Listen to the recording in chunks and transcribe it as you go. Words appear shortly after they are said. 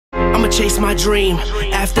chase my dream.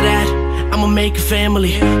 After that, I'ma make a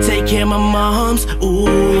family, take care of my moms.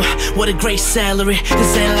 Ooh, what a great salary. They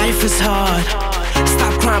say life is hard.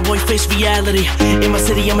 Stop crying, boy, face reality. In my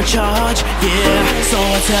city, I'm in charge, yeah. So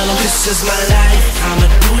I tell them, this is my life. I'ma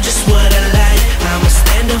do just what I like. I'ma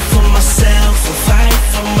stand up for myself and fight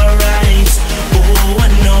for my rights. Ooh, I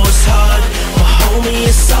know it's hard, but homie,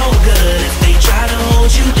 it's so good. If they try to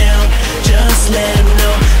hold you down, just let them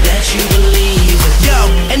know that you believe it. Yo,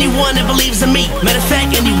 anyone that believes in me, matter of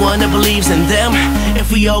fact, anyone that believes in them.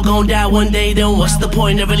 If we all gon' die one day, then what's the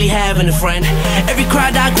point of really having a friend? Every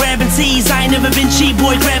crowd I grab and tease, I ain't never been cheap,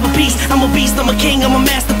 boy, grab a piece. I'm a beast, I'm a king, I'm a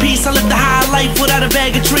masterpiece. I live the high life without a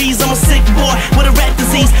bag of trees. I'm a sick boy with a rap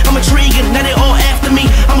disease. I'm intriguing, now they all after me.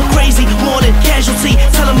 I'm a crazy, more than casualty.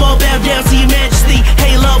 Tell them all bow down to your majesty.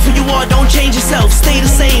 Hey, love who you are, don't change yourself. Stay the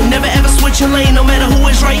same, never ever switch your lane. No matter who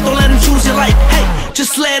is right, don't let them choose your life. Hey,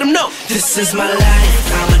 just let them know, this is my life.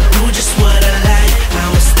 I'ma do just what I like.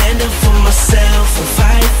 I'ma stand up for myself and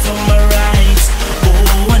fight for my rights.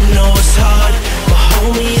 Ooh, I know it's hard, but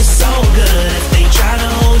homie, it's so good. If they try to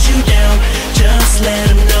hold you down, just let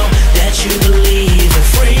them know that you believe in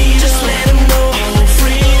freedom. Just let them know,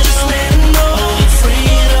 free. Just let them know,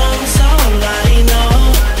 freedom's all I know.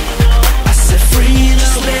 I said free,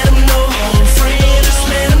 just let them know, free. Just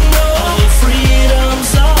let them know,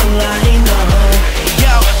 freedom's all I know.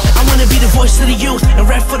 Yo, I wanna be the voice of the youth and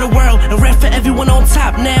rap for the world and rap for everyone on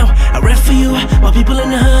top now. I rap for you, my people in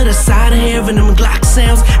the hood are tired of hearing them Glock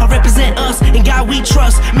sounds. I represent us and God we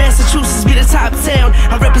trust. Massachusetts be the top town.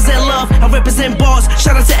 I represent love, I represent bars.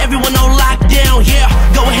 Shout out to everyone on lockdown, yeah.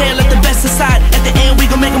 Go ahead, let the best decide.